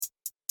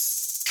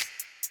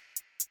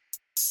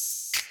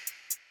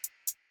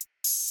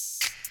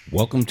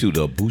Welcome to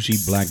the Bougie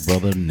Black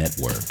Brother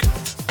Network.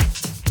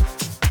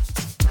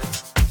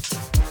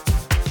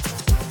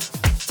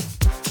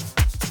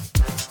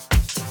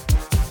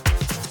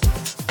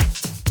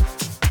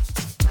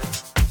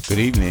 Good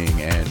evening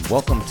and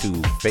welcome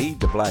to Fade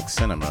to Black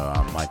Cinema.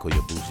 I'm Michael,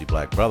 your Bougie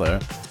Black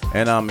Brother,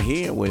 and I'm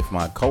here with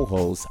my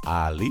co-host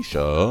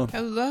Alicia.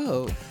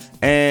 Hello.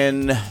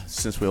 And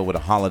since we're over the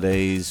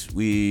holidays,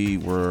 we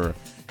were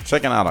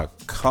checking out a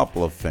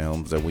couple of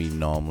films that we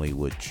normally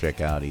would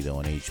check out either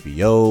on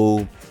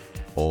HBO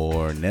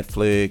or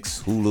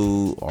Netflix,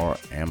 Hulu, or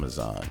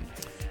Amazon.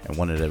 And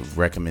one of the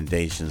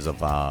recommendations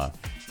of our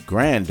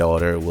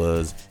granddaughter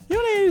was,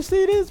 you need to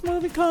see this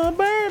movie called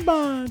Bird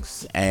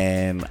Box.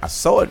 And I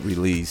saw it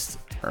released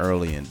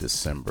early in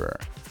December.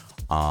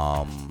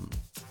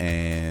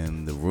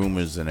 And the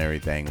rumors and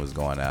everything was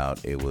going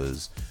out. It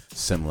was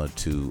similar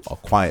to A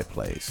Quiet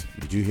Place.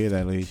 Did you hear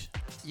that, Leash?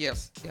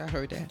 Yes, I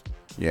heard that.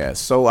 Yeah,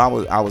 so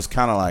I was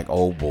kind of like,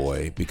 oh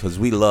boy, because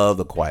we love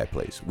The Quiet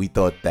Place. We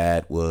thought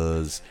that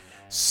was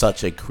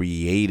such a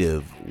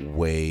creative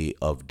way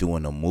of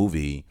doing a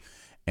movie.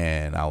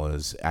 And I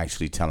was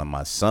actually telling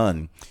my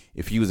son,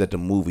 if he was at the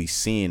movie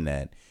seeing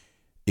that,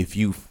 if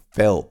you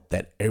felt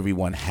that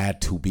everyone had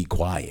to be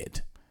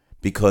quiet,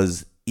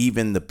 because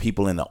even the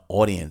people in the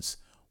audience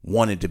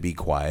wanted to be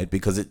quiet,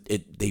 because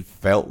they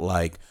felt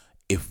like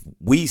if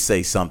we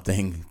say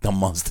something, the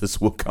monsters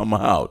will come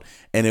out,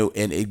 and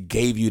it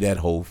gave you that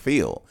whole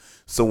feel.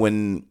 So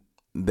when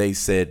they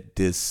said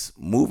this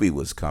movie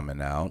was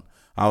coming out,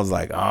 I was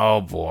like, oh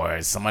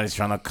boy, somebody's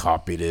trying to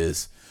copy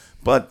this.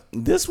 But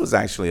this was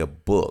actually a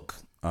book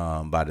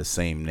by the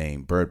same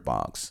name, Bird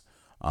Box,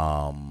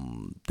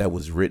 that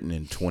was written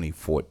in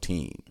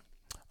 2014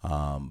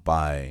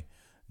 by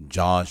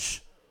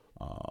Josh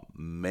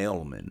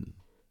Malerman.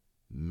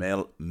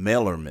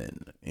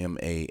 Malerman,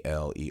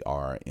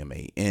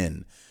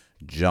 Malerman,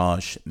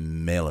 Josh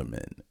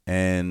Malerman.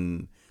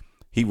 And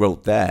he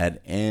wrote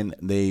that, and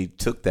they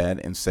took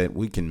that and said,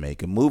 we can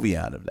make a movie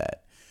out of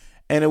that.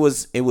 And it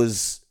was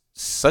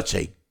such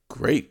a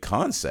great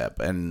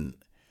concept,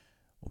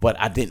 but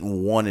I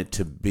didn't want it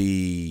to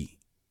be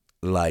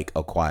like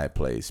A Quiet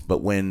Place.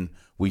 But when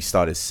we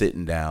started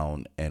sitting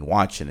down and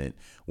watching it,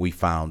 we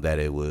found that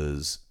it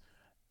was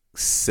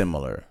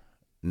similar,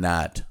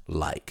 not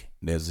like.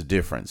 There's a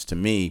difference. To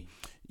me,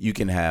 you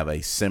can have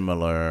a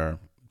similar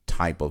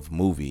type of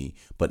movie,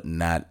 but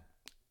not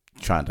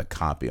trying to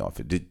copy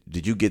off it.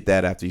 Did you get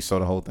that after you saw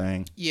the whole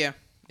thing? Yeah,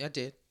 I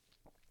did.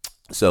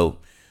 So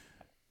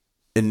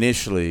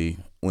initially,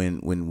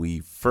 when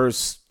we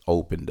first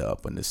opened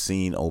up, when the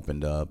scene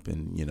opened up,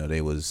 and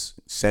there was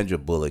Sandra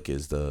Bullock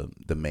is the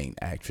main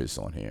actress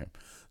on here.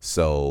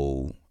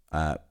 So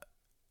I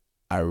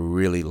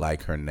really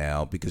like her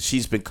now because she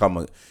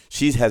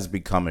has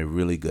become a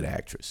really good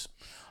actress.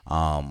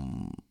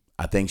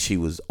 I think she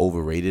was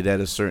overrated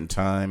at a certain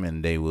time,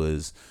 and they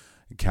was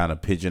kind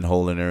of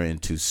pigeonholing her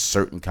into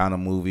certain kind of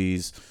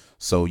movies.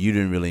 So you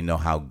didn't really know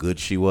how good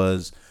she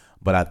was.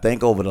 But I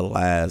think over the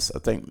last,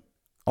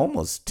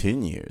 almost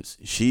 10 years,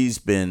 she's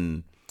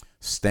been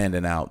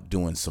standing out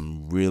doing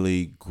some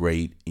really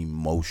great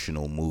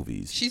emotional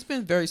movies. She's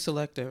been very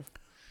selective.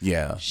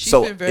 Yeah. She's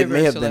so been very, it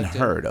may have selective.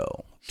 been her,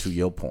 though, to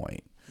your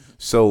point.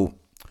 So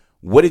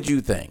what did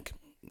you think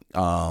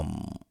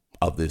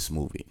of this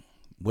movie?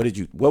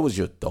 What was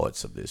your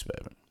thoughts of this,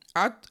 baby?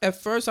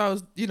 At first I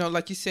was,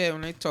 like you said,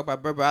 when they talk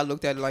about Berber, I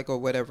looked at it like, or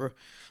whatever.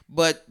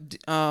 But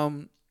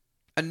I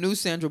knew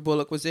Sandra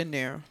Bullock was in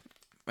there.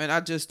 And I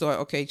just thought,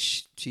 okay,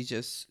 she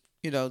just,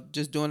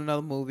 just doing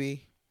another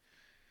movie.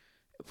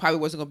 Probably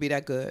wasn't going to be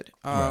that good.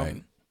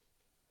 Right.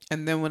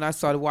 And then when I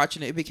started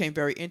watching it became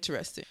very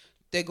interesting.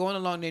 They're going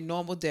along their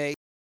normal day.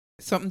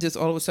 Something just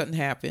all of a sudden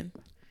happened.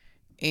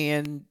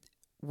 And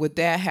with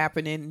that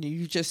happening,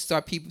 you just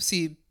start people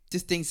see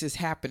just things just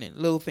happening,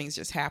 little things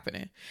just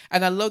happening.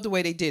 And I love the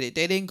way they did it.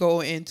 They didn't go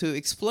into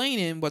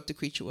explaining what the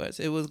creature was.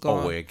 It was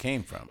going where it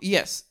came from.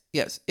 Yes.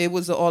 It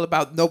was all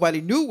about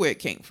nobody knew where it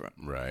came from.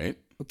 Right.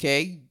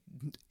 Okay.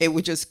 It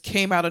just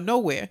came out of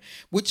nowhere,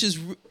 which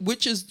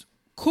is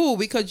cool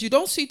because you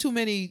don't see too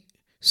many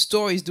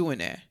stories doing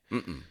that.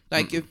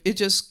 If it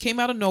just came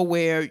out of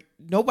nowhere,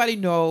 nobody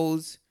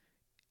knows,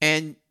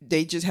 and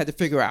they just had to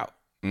figure out.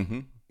 Mm-hmm.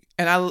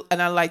 And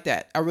I like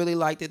that. I really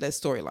liked that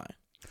storyline.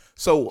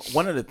 So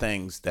one of the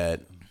things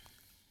that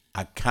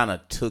I kind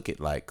of took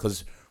it like,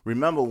 because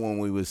remember when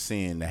we were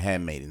seeing The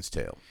Handmaid's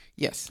Tale?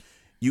 Yes.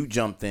 You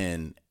jumped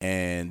in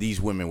and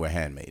these women were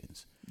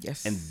handmaidens.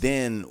 Yes. And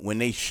then when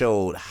they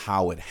showed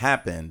how it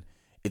happened,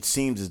 it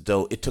seems as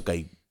though it took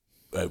a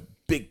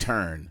big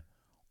turn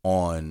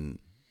on,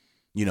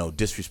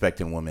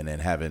 disrespecting women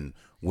and having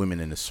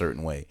women in a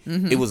certain way.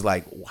 Mm-hmm. It was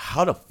like,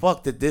 how the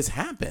fuck did this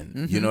happen?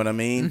 Mm-hmm. You know what I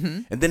mean? Mm-hmm.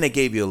 And then they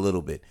gave you a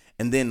little bit.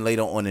 And then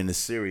later on in the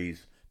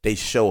series, they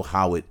show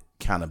how it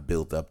kind of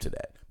built up to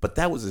that. But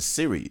that was a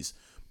series.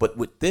 But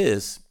with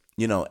this,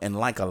 and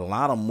like a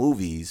lot of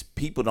movies,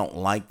 people don't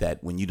like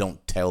that when you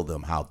don't tell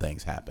them how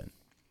things happen.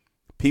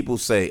 People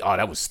say, oh,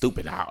 that was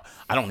stupid. I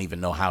don't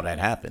even know how that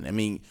happened. I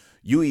mean,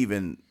 you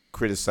even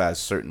criticize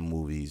certain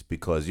movies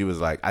because you was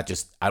like, I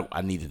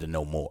needed to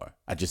know more.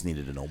 I just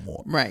needed to know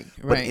more. Right.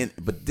 Right.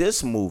 But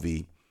this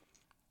movie,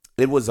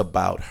 it was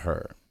about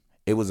her.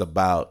 It was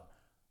about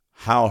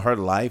how her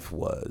life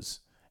was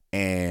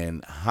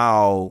and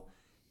how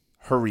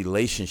her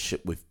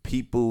relationship with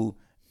people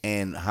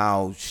and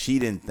how she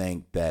didn't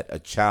think that a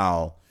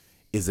child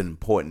is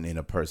important in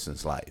a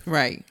person's life.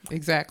 Right.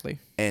 Exactly.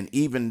 And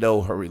even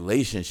though her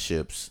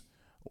relationships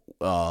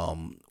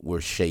were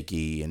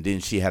shaky, and then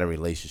she had a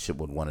relationship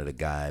with one of the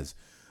guys,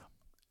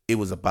 it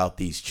was about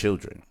these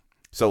children.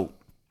 So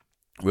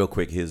real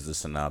quick, here's the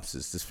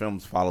synopsis. This film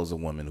follows a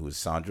woman who is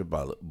Sandra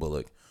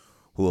Bullock,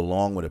 who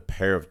along with a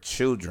pair of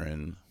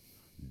children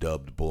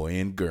dubbed boy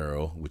and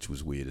girl, which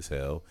was weird as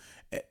hell,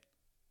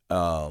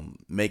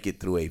 make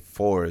it through a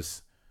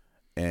forest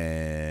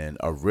and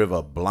a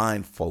river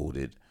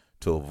blindfolded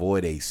to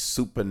avoid a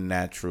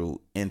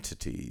supernatural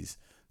entities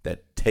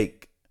that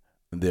take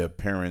the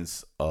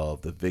appearance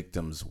of the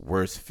victim's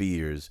worst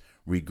fears,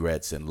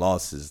 regrets, and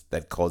losses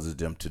that causes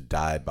them to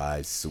die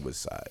by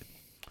suicide.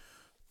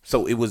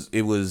 So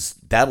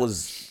that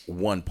was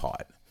one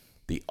part.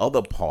 The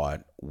other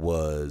part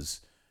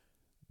was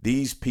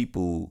these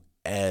people,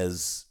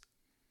 as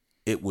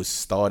it was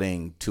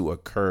starting to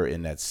occur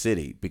in that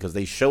city, because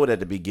they showed at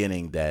the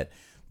beginning that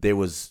it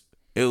was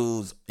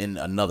in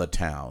another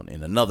town,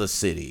 in another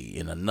city,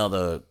 in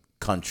another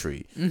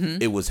country.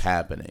 It was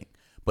happening.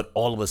 But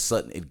all of a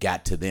sudden, it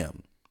got to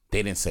them.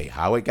 They didn't say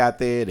how it got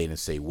there. They didn't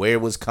say where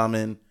it was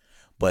coming.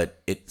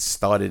 But it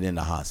started in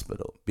the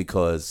hospital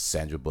because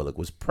Sandra Bullock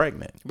was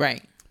pregnant.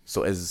 Right.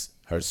 So as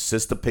her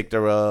sister picked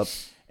her up,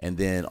 and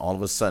then all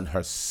of a sudden,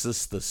 her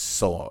sister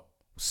saw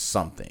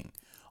something.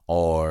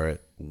 Or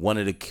one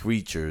of the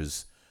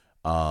creatures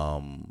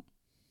appeared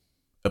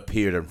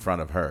in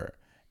front of her.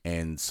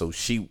 And so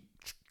she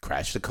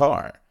crashed the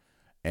car.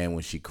 And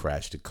when she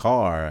crashed the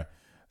car,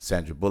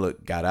 Sandra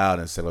Bullock got out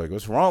and said, like,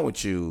 what's wrong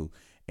with you?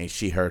 And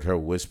she heard her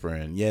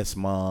whispering, yes,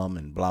 mom,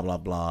 and blah, blah,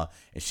 blah.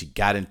 And she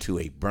got into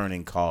a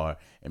burning car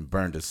and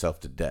burned herself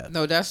to death.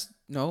 No,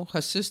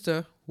 her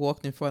sister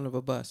walked in front of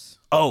a bus.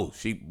 Oh,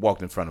 she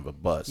walked in front of a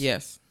bus.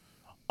 Yes.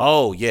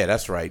 Oh, yeah,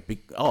 that's right.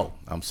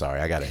 I'm sorry.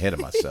 I got ahead of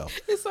myself.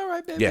 It's all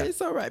right, baby. Yeah.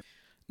 It's all right.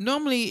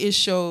 Normally it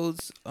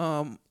shows,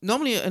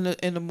 normally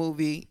in the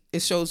movie,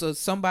 it shows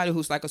somebody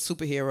who's like a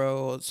superhero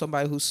or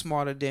somebody who's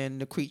smarter than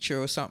the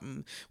creature or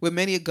something with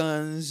many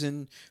guns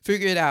and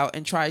figure it out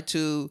and try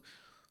to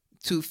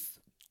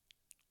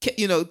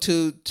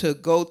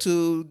go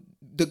to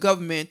the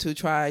government to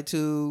try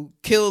to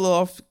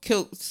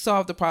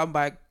solve the problem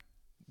by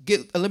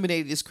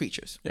eliminating these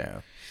creatures.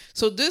 Yeah.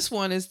 So this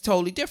one is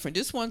totally different.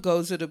 This one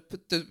goes to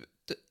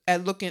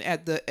looking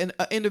at an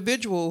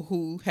individual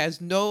who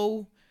has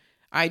no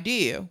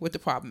idea what the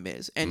problem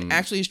is and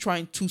actually is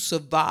trying to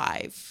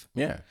survive.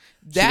 Yeah.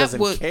 She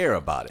doesn't care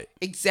about it.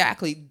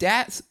 Exactly.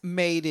 That's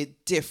made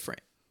it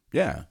different.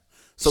 Yeah.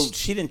 So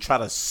she didn't try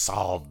to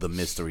solve the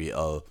mystery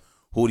of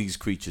who these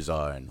creatures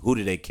are and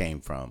who they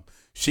came from.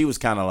 She was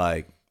kind of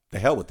like, the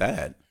hell with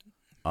that.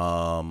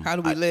 How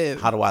do we live?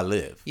 How do I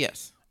live?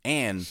 Yes.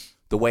 And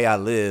the way I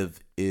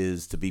live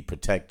is to be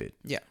protected.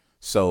 Yeah.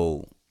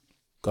 So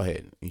go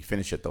ahead. You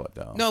finish your thought,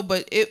 though. No,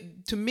 but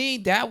to me,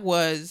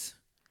 that's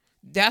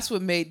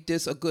what made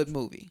this a good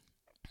movie.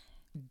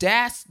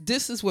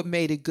 This is what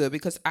made it good,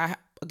 because I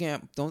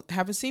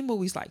haven't seen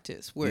movies like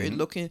this where it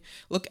look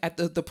at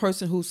the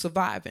person who's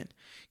surviving.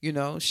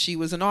 She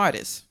was an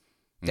artist.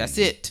 That's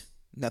it.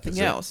 Nothing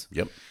else.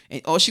 Yep.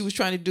 And all she was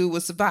trying to do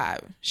was survive.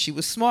 She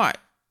was smart.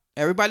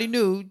 Everybody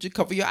knew to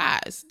cover your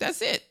eyes.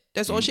 That's it.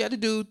 That's all she had to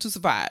do to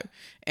survive.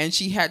 And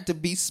she had to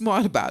be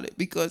smart about it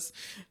because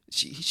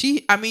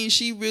she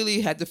really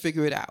had to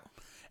figure it out.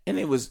 And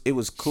it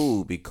was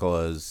cool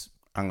because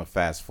I'm going to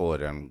fast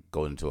forward and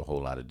go into a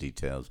whole lot of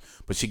details.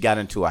 But she got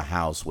into a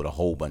house with a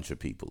whole bunch of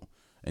people.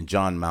 And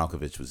John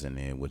Malkovich was in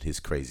there with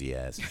his crazy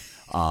ass.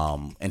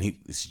 And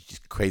he's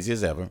just crazy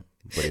as ever.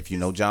 But if you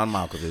know John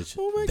Malkovich,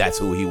 that's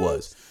who he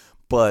was.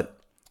 But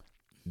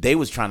they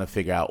was trying to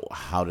figure out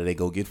how do they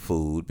go get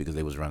food because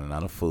they was running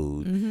out of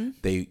food.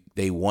 Mm-hmm.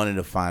 They wanted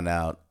to find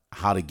out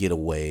how to get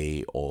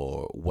away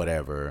or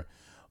whatever.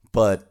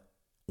 But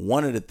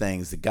one of the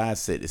things the guy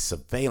said is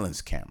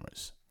surveillance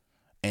cameras.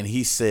 And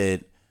he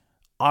said,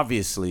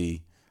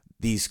 obviously,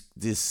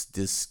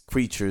 this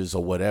creatures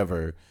or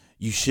whatever,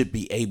 you should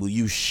be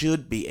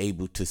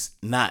able to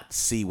not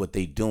see what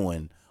they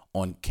doing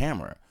on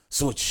camera.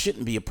 So it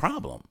shouldn't be a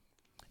problem.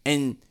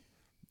 And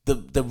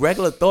the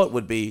regular thought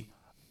would be,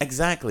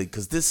 exactly,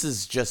 because this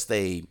is just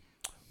a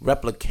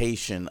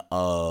replication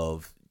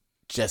of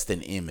just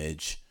an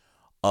image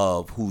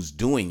of who's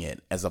doing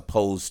it as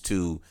opposed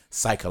to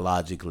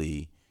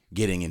psychologically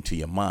getting into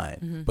your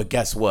mind. Mm-hmm. But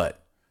guess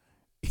what?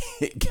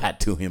 It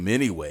got to him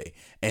anyway.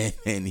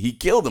 And he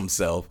killed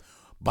himself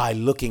by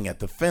looking at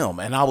the film.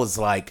 And I was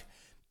like,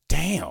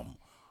 damn,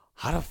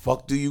 how the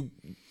fuck do you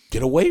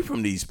get away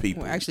from these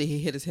people? Well, actually, he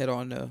hit his head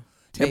on the...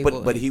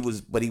 table. But he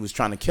was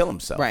trying to kill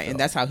himself. Right, though. and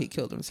that's how he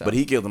killed himself. But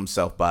he killed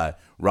himself by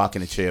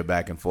rocking the chair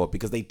back and forth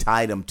because they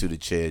tied him to the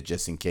chair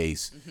just in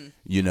case,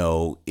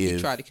 if he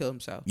tried to kill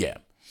himself. Yeah,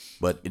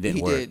 but it didn't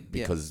He work did,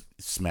 because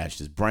it smashed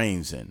his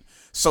brains in.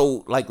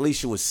 So, like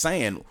Alicia was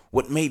saying,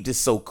 what made this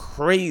so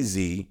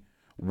crazy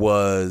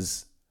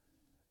was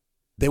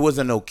there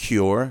wasn't no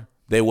cure.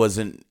 There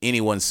wasn't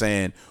anyone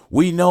saying,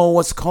 we know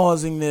what's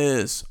causing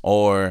this,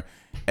 or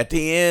at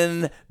the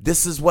end,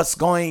 this is what's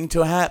going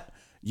to happen.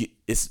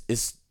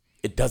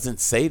 It doesn't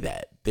say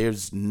that.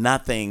 There's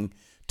nothing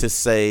to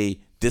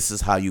say this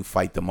is how you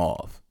fight them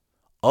off,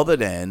 other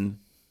than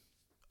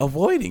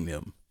avoiding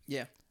them.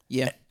 Yeah.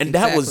 Yeah. And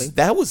exactly.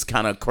 that was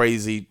kind of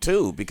crazy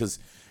too, because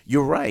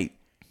you're right.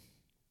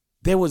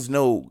 There was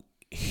no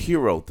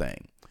hero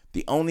thing.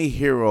 The only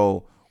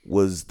hero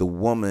was the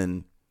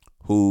woman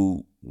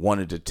who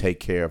wanted to take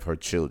care of her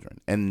children.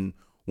 And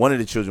one of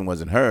the children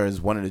wasn't hers.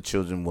 One of the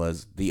children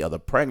was the other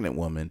pregnant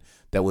woman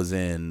that was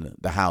in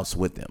the house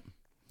with them.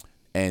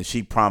 And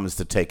she promised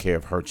to take care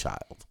of her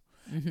child.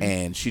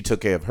 And she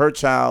took care of her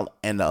child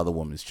and the other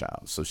woman's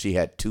child. So she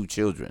had 2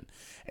 children.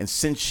 And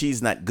since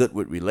she's not good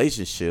with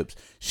relationships,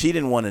 she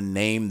didn't want to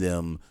name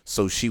them,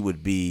 so she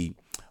would be,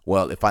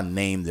 well, if I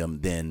name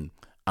them, then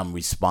I'm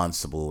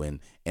responsible and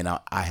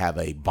I have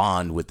a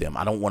bond with them.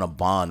 I don't want to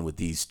bond with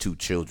these 2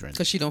 children.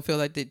 Because she don't feel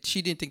like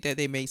she didn't think that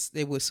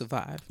they would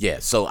survive. Yeah,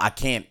 so I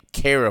can't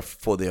care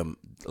for them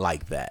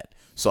like that.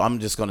 So I'm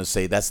just going to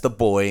say that's the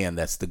boy and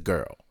that's the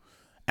girl.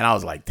 And I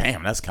was like,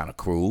 damn, that's kind of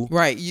cruel.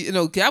 Right.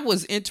 That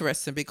was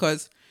interesting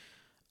because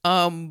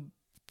right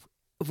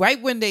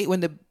when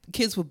the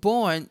kids were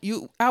born,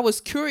 I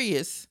was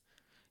curious.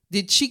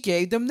 Did she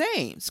gave them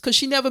names? Because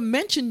she never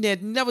mentioned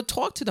that, never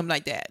talked to them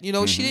like that.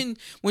 She didn't,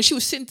 when she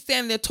was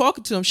standing there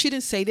talking to them, she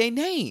didn't say their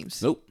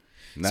names. Nope,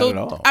 not at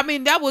all. I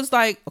mean, that was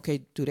like,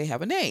 okay, do they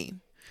have a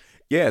name?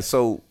 Yeah,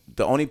 so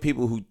the only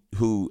people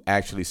who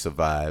actually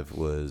survived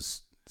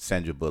was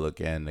Sandra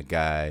Bullock and the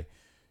guy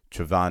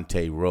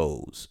Trevante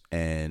Rose,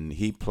 and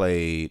he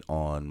played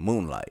on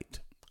Moonlight.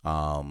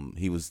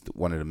 He was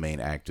one of the main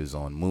actors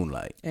on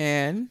Moonlight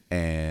and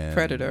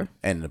Predator,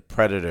 and the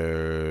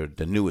Predator,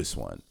 the newest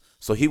one.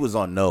 So he was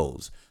on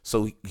those.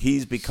 So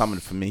he's becoming,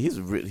 for me,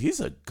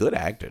 he's a good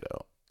actor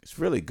though. It's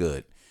really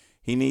good.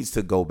 He needs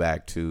to go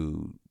back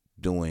to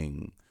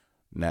doing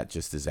not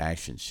just his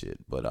action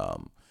shit, but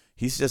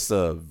he's just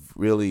a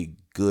really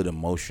good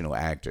emotional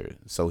actor.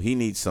 So he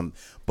needs some.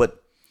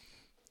 But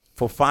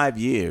for 5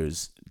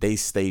 years, they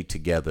stayed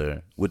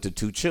together with the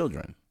 2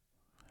 children.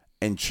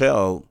 And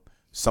Chell,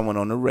 someone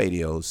on the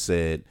radio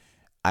said,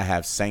 I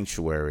have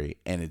sanctuary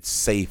and it's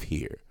safe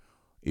here.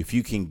 If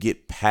you can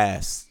get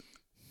past,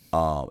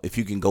 if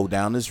you can go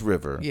down this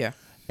river,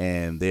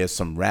 and there's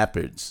some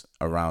rapids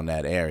around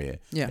that area,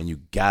 and you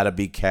got to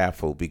be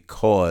careful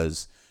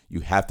because you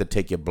have to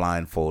take your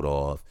blindfold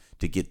off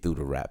to get through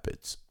the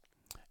rapids.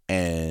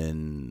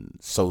 And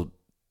so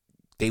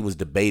they was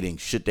debating,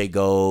 should they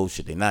go,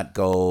 should they not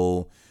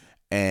go?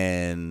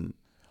 And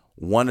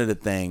one of the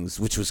things,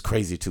 which was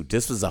crazy too,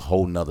 this was a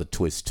whole nother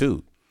twist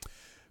too.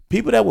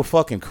 People that were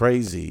fucking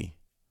crazy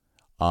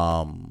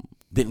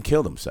didn't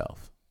kill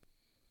themselves.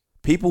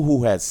 People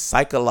who had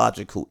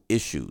psychological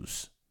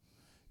issues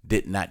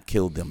did not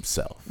kill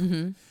themselves.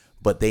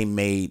 But they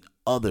made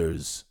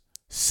others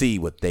see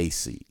what they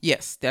see.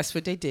 Yes, that's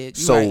what they did.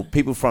 So right.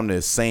 People from the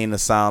insane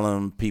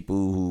asylum,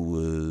 people who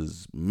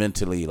was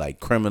mentally like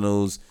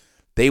criminals,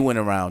 they went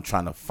around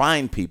trying to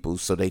find people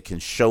so they can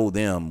show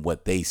them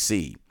what they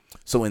see.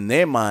 So in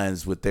their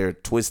minds, with their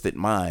twisted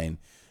mind,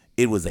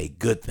 it was a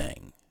good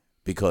thing.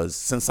 Because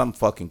since I'm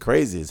fucking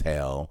crazy as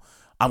hell,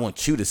 I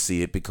want you to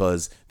see it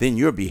because then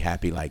you'll be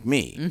happy like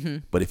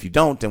me. But if you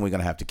don't, then we're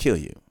going to have to kill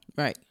you.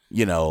 Right.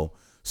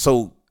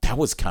 So that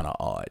was kind of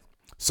odd.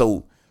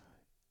 So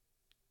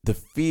the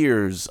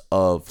fears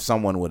of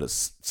someone with a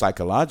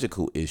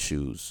psychological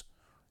issues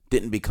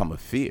didn't become a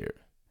fear.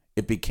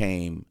 It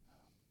became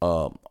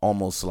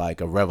almost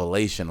like a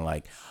revelation,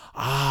 like,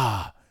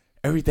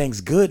 everything's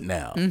good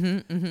now.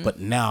 But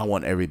now I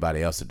want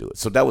everybody else to do it.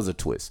 So that was a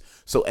twist.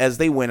 So as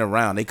they went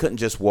around, they couldn't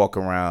just walk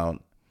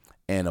around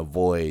and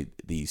avoid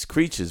these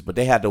creatures, but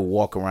they had to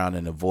walk around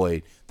and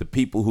avoid the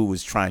people who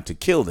was trying to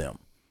kill them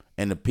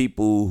and the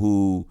people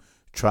who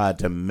tried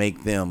to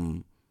make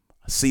them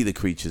see the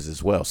creatures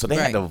as well. So they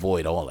had to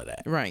avoid all of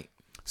that. Right.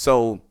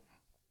 So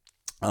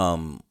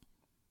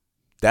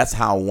that's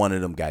how one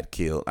of them got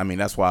killed. I mean,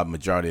 that's why a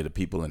majority of the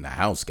people in the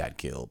house got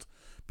killed,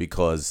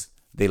 because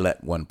they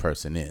let one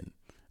person in.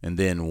 And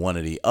then one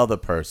of the other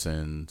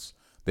persons,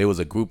 there was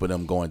a group of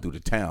them going through the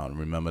town.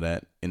 Remember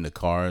that? In the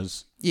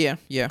cars? Yeah.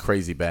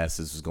 Crazy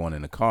bastards was going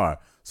in the car.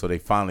 So they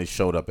finally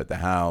showed up at the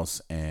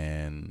house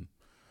and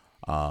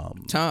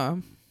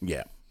Tom.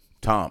 Yeah.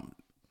 Tom.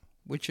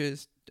 Which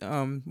is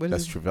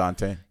that's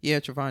Trevante? Yeah,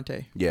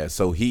 Trevante. Yeah,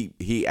 so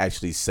he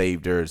actually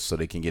saved her so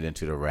they can get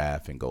into the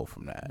raft and go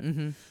from that.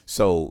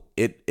 So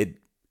it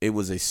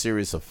was a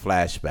series of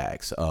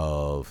flashbacks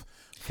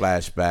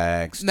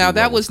Now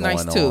that was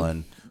nice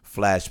too.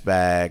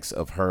 Flashbacks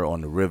of her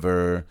on the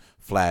river,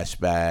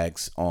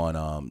 flashbacks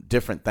on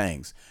different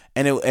things,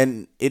 and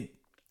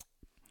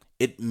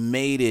it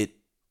made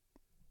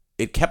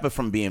it kept it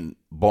from being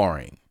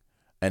boring,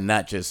 and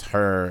not just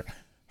her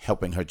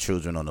helping her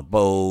children on the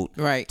boat,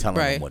 Right. telling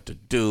Right. them what to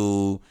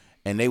do,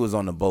 and they was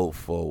on the boat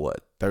for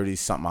what 30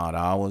 something odd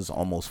hours,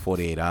 almost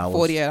 48 hours.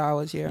 48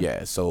 hours. Yeah.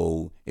 Yeah,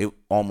 so it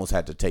almost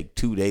had to take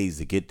 2 days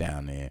to get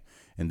down there.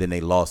 And then they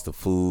lost the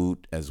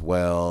food as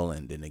well.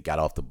 And then they got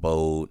off the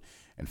boat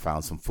and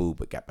found some food,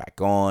 but got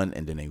back on.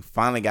 And then they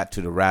finally got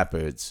to the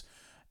rapids.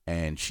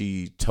 And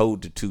she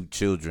told the two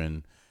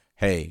children,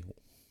 hey,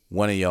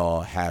 one of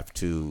y'all have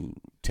to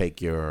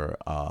take your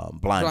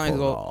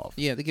blindfold off.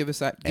 Yeah, to give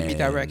me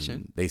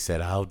direction. They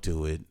said, I'll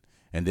do it.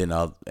 And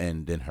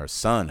then her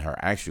son, her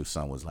actual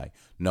son, was like,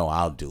 no,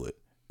 I'll do it.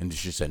 And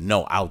she said,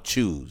 no, I'll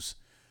choose.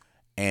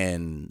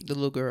 And The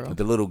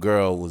little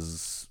girl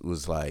was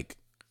like,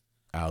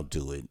 I'll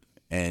do it.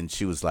 And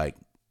she was like,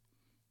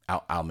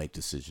 I'll make the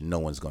decision. No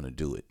one's going to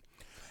do it.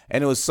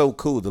 And it was so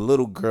cool. The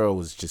little girl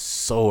was just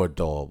so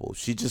adorable.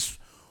 She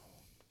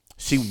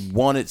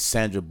wanted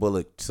Sandra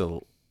Bullock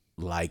to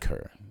like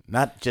her,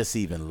 not just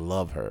even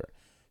love her.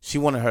 She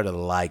wanted her to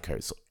like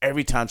her. So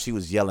every time she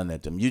was yelling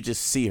at them, you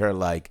just see her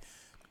like,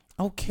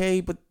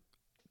 okay, but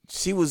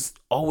she was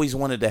always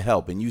wanted to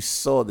help. And you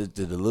saw that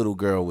the little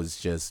girl was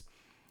just,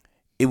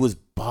 it was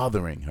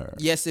bothering her.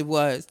 Yes, it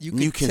was.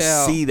 You can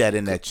tell. See that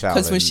in that child.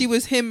 Because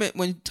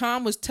when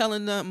Tom was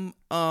telling them,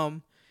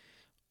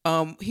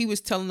 he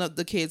was telling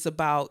the kids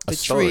about the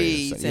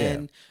trees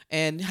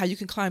and how you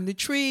can climb the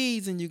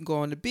trees and you can go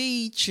on the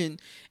beach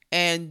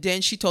and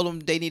then she told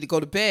them they need to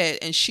go to bed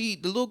and the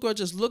little girl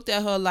just looked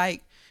at her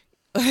like,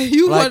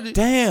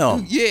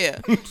 damn. Yeah.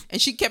 And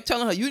she kept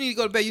telling her, you need to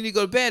go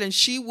to bed, and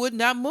she would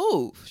not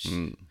move.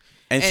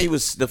 And she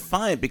was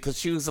defiant because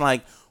she was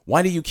like,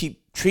 why do you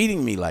keep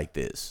treating me like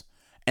this?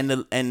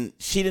 And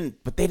she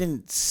didn't, but they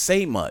didn't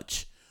say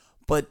much,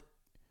 but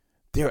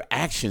their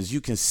actions,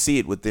 you can see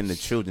it within the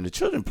children. The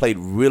children played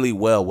really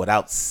well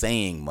without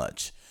saying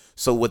much.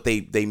 So what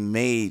they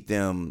made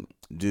them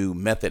do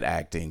method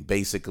acting,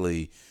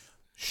 basically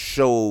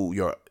show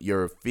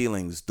your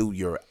feelings through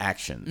your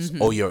actions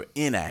or your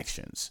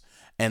inactions.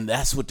 And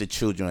that's what the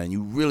children, and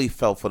you really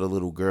felt for the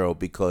little girl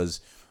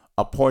because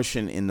a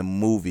portion in the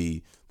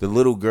movie, the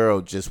little girl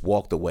just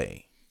walked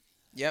away.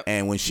 Yep.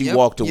 And when she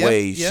walked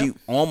away, she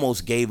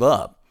almost gave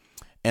up.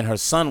 And her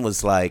son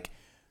was like,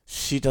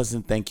 she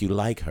doesn't think you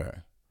like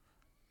her.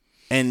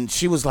 And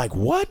she was like,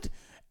 what?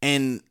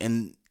 And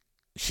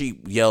she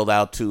yelled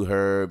out to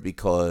her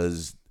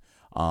because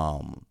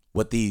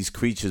what these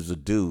creatures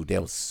would do,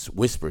 they'll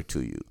whisper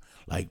to you,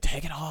 like,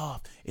 take it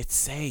off. It's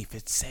safe.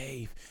 It's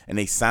safe. And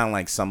they sound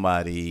like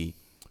somebody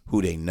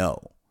who they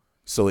know.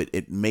 So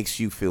it makes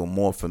you feel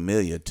more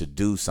familiar to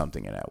do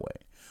something in that way.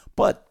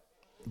 But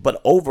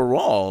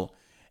overall,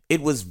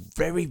 it was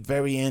very,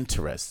 very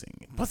interesting.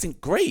 It wasn't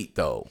great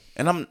though.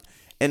 And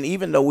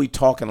even though we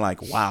talking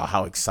like, wow,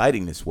 how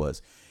exciting this was,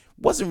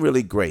 it wasn't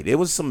really great. There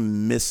was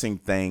some missing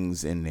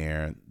things in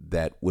there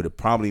that would have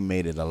probably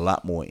made it a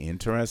lot more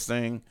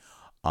interesting.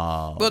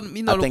 But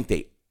I think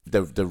the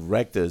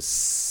director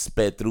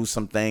sped through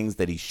some things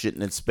that he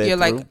shouldn't have sped through.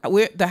 Yeah,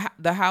 like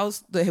the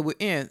house that we're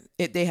in,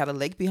 they had a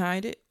lake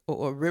behind it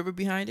or a river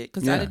behind it.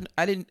 Because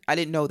I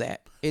didn't know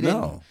that. You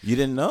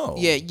didn't know.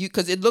 Yeah,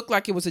 because it looked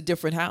like it was a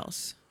different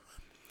house.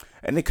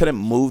 And they couldn't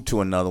move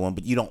to another one,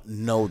 but you don't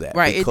know that,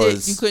 right?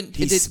 Because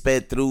he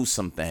sped through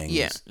some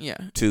things. Yeah.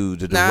 To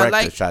the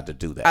director tried to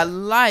do that. I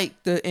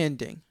like the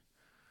ending.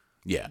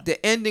 Yeah,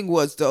 the ending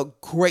was the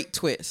great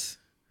twist.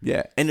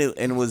 Yeah, and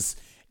it was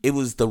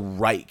the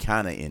right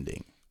kind of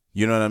ending.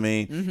 You know what I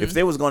mean? Mm-hmm. If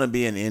there was going to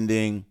be an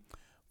ending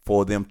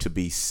for them to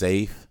be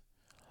safe,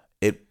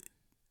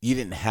 you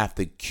didn't have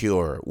to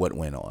cure what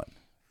went on.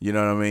 You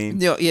know what I mean?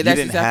 No, yeah, you that's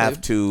didn't exactly.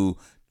 have to.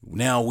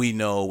 Now we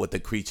know what the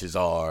creatures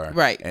are.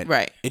 Right,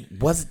 right. It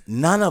was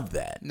none of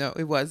that. No,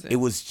 it wasn't. It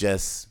was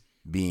just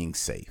being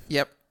safe.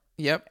 Yep.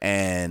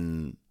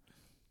 And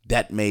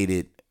that made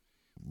it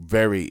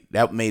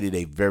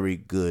a very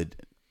good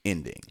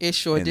ending. It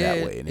sure in did.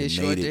 That way. And it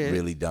sure made did. it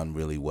really done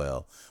really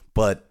well.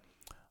 But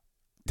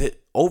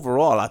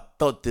overall, I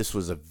thought this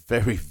was a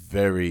very,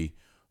 very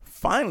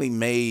finely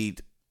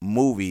made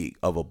movie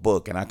of a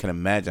book, and I can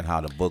imagine how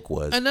the book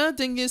was. Another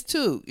thing is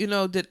too,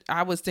 that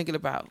I was thinking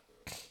about,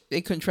 they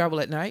couldn't travel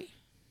at night.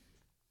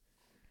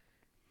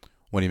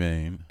 What do you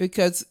mean?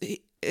 Because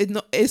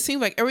it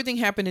seemed like everything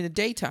happened in the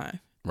daytime.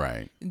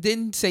 Right. It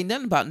didn't say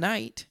nothing about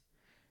night.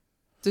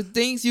 The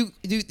things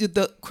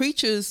the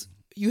creatures,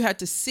 you had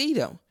to see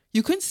them.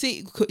 You couldn't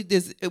see.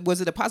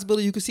 Was it a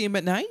possibility you could see them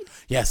at night?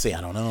 Yeah. See,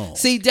 I don't know.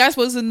 See, that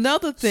was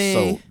another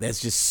thing. So there's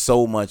just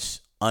so much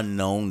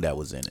unknown that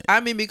was in it. I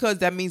mean, because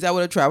that means I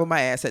would have traveled my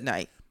ass at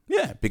night.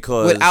 Yeah,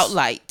 because without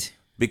light.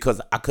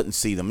 Because I couldn't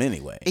see them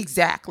anyway.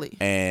 Exactly.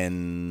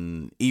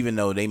 And even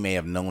though they may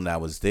have known I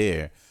was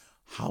there,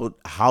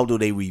 how do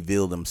they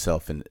reveal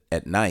themselves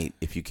at night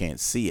if you can't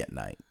see at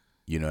night?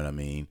 You know what I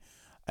mean?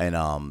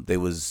 And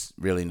there was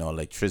really no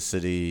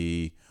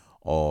electricity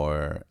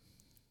or,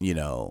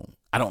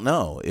 I don't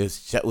know.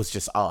 It was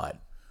just odd.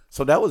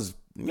 So that was,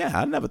 yeah,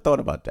 I never thought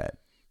about that.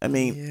 I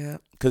mean, Yeah.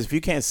 because if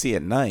you can't see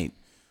at night,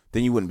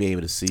 then you wouldn't be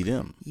able to see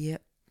them.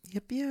 Yep.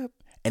 Yep.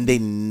 And they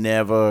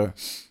never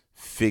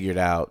figured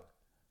out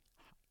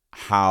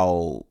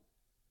how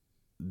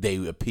they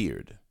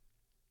appeared.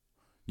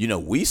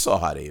 We saw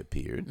how they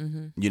appeared.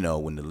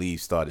 When the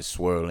leaves started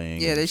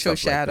swirling. Yeah, they show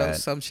shadows, like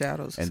some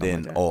shadows, and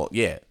then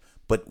like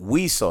but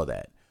we saw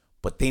that.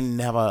 But they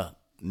never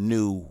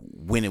knew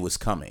when it was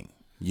coming.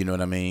 You know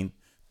what I mean?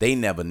 They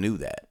never knew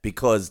that,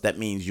 because that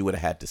means you would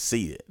have had to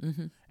see it.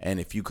 And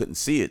if you couldn't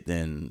see it,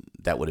 then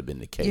that would have been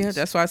the case. Yeah,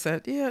 that's why I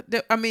said,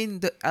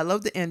 I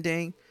love the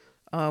ending.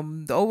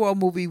 The overall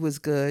movie was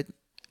good.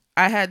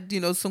 I had,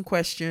 some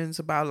questions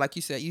about, like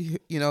you said,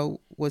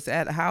 was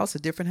that a house, a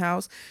different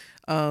house?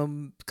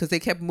 Because they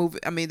kept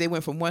moving. I mean, they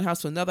went from one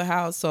house to another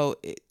house. So,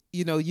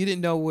 you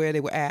didn't know where they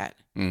were at.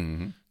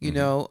 How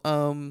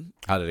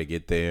did they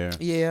get there?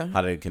 Yeah.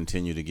 How did they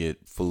continue to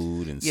get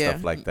food and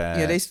stuff like that?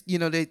 Yeah,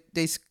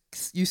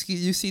 you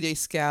see they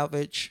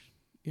salvage,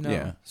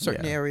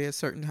 certain areas,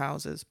 certain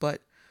houses,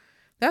 but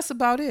that's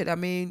about it. I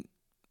mean,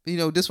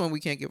 this one we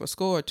can't give a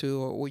score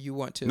to, or you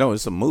want to. No,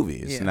 it's a movie.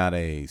 It's not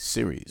a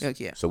series.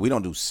 Yeah. So we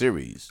don't do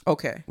series.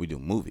 Okay. We do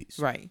movies.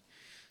 Right.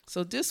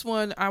 So this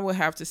one, I would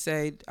have to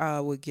say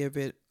I would give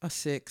it a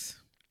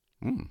 6.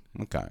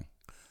 Okay.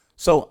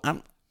 So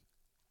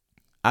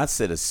I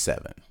said a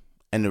 7.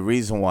 And the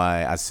reason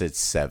why I said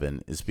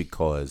 7 is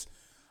because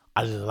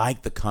I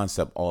like the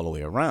concept all the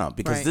way around,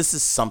 because this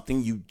is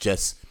something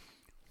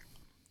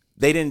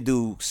they didn't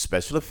do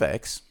special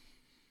effects,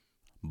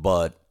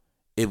 but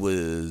it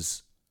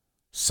was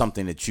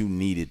something that you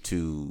needed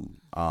to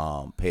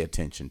pay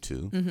attention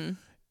to.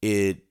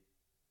 It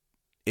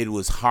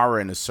was horror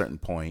in a certain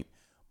point,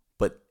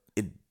 but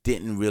it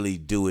didn't really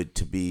do it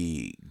to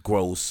be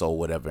gross or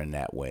whatever in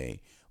that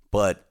way.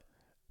 But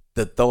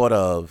the thought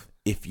of,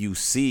 if you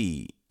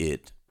see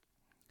it,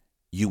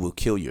 you will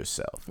kill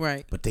yourself.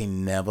 Right. But they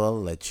never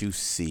let you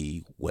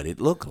see what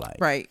it looked like.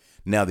 Right.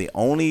 Now, the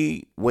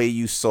only way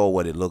you saw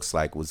what it looks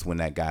like was when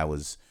that guy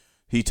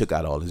he took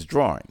out all his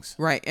drawings.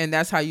 Right. And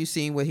that's how you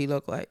seen what he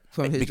looked like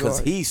from his because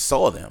drawings. he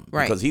saw them.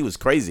 Right. Because he was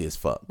crazy as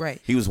fuck. Right.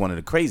 He was one of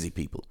the crazy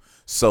people.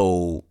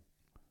 So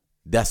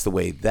that's the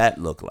way that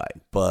looked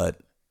like. But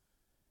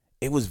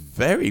it was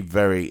very,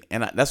 very,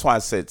 and that's why I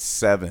said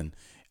 7.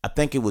 I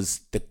think it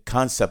was the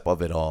concept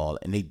of it all,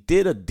 and they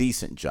did a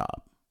decent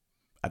job.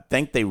 I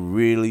think they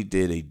really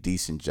did a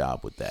decent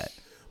job with that,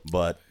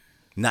 but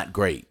not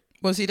great.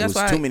 Well, see, that's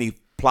why too many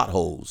plot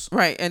holes.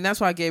 Right, and that's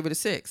why I gave it a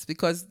 6,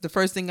 because the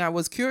first thing I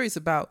was curious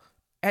about,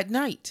 at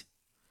night.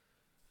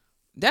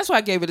 That's why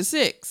I gave it a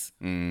 6,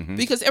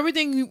 because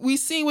everything we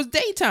seen was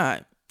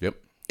daytime. Yep.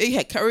 It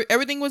had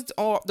everything was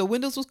all, the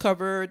windows was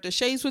covered, the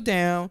shades were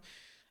down.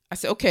 I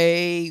said,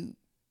 okay,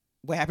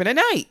 what happened at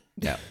night?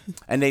 Yeah,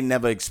 and they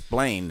never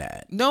explained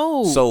that.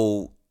 No.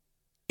 So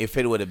if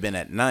it would have been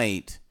at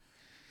night,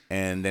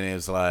 and then it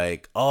was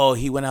like, oh,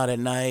 he went out at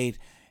night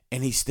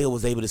and he still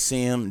was able to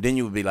see him, then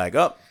you would be like,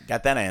 oh,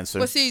 got that answer.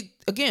 But see,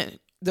 again,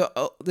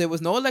 there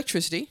was no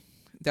electricity.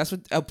 That's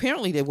what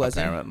apparently there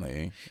wasn't.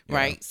 Apparently, yeah.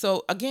 Right.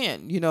 So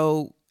again,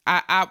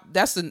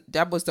 that's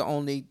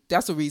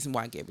the reason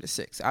why I gave it a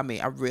 6. I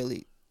mean, I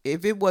really,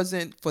 if it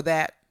wasn't for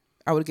that,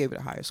 I would have gave it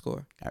a higher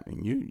score. I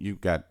mean, you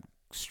got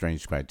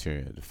strange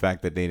criteria. The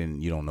fact that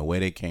you don't know where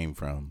they came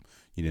from,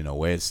 you didn't know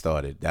where it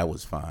started, that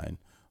was fine.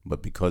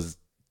 But because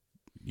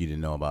you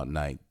didn't know about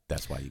night,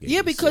 that's why you gave it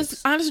a because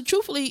 6. honestly,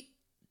 truthfully,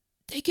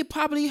 they could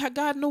probably have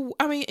gotten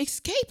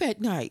escape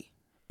at night.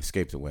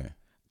 Escape to where?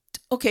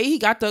 Okay, he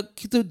got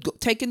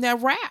taking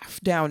that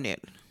raft down there.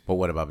 But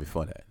what about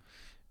before that?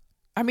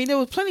 I mean, there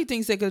was plenty of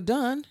things they could have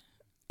done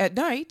at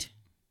night.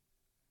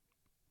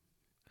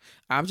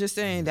 I'm just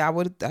saying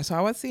that's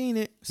how I seen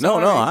it.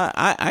 Sorry. No,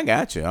 I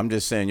got you. I'm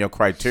just saying your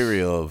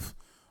criteria of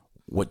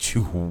what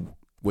you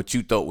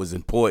thought was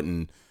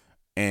important,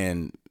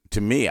 and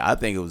to me, I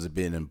think it was a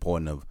bit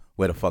important of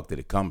where the fuck did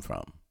it come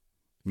from?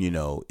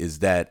 Is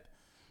that,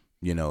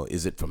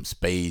 is it from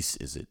space?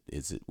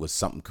 Was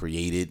something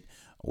created?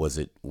 Was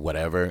it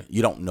whatever?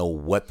 You don't know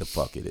what the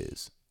fuck it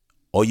is.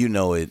 Or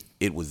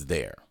it was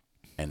there.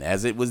 And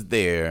as it was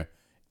there,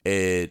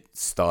 it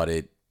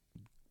started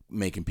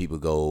making people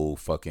go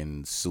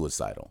fucking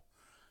suicidal.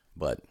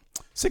 But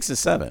 6 and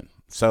 7.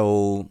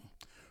 So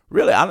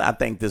really, I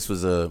think this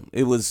was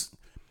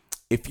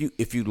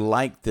if you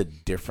like the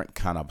different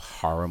kind of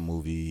horror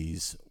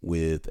movies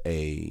with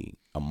a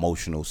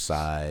emotional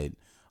side,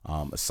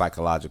 a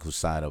psychological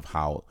side of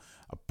how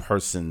a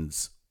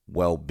person's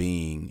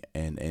well-being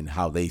and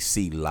how they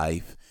see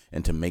life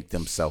and to make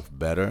themselves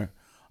better,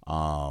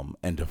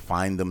 and to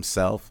find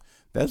themselves,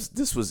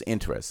 this was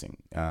interesting.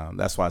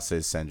 That's why I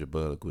said Sandra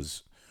Bullock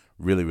was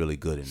really, really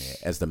good in there.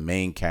 As the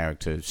main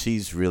character,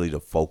 she's really the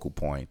focal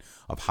point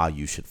of how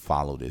you should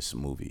follow this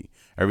movie.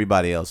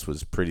 Everybody else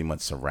was pretty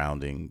much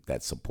surrounding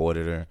that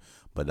supported her,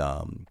 but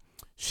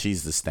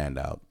she's the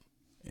standout.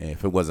 And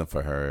if it wasn't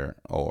for her,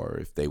 or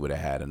if they would have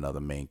had another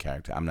main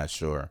character, I'm not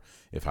sure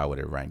if I would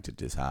have ranked it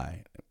this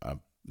high. I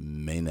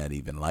may not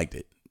even liked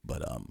it,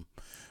 but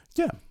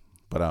yeah.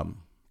 But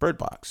Bird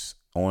Box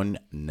on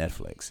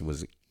Netflix. It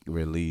was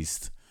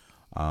released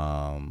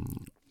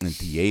in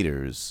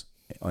theaters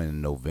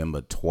on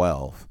November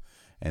 12th,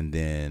 and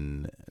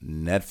then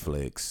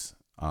Netflix.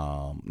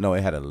 No,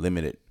 it had a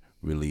limited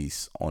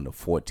release on the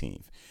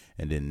 14th,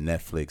 and then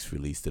Netflix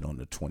released it on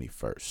the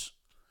 21st.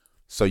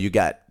 So you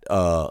got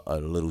a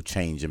little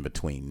change in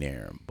between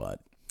there, but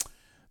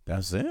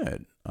that's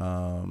it.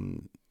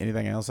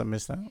 Anything else I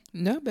missed out?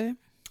 No, babe.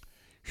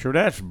 Sure,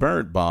 that's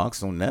Bird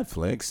Box on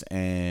Netflix,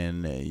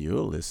 and you're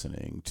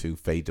listening to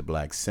Fade to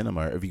Black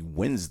Cinema every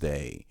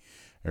Wednesday.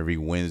 Every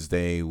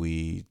Wednesday,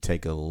 we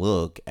take a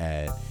look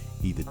at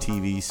either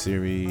TV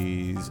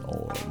series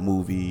or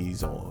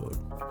movies or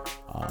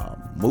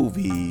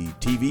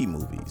TV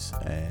movies.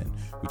 And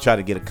we try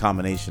to get a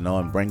combination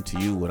on and bring to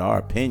you with our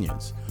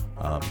opinions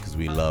because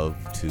we love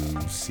to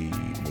see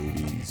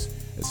movies,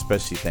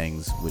 especially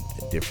things with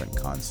different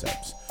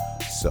concepts.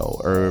 So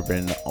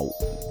Urban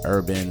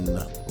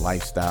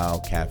Lifestyle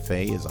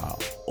Cafe is our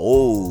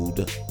old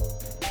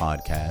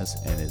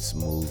podcast, and it's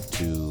moved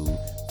to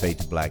Fade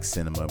to Black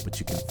Cinema, but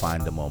you can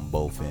find them on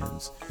both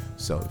ends.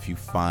 So if you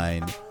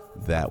find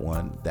that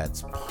one,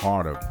 that's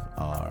part of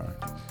our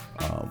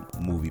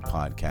movie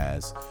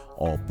podcast,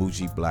 or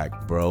Bougie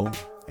Black Bro,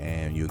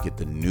 and you'll get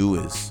the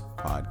newest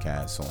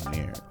podcast on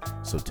there.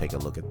 So take a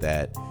look at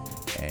that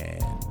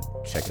and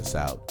check us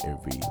out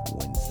every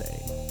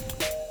Wednesday.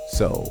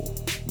 So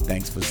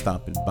thanks for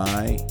stopping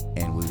by,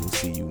 and we will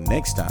see you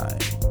next time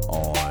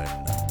on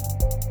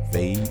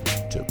Fade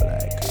to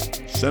Black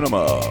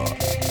Cinema.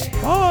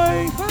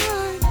 Bye.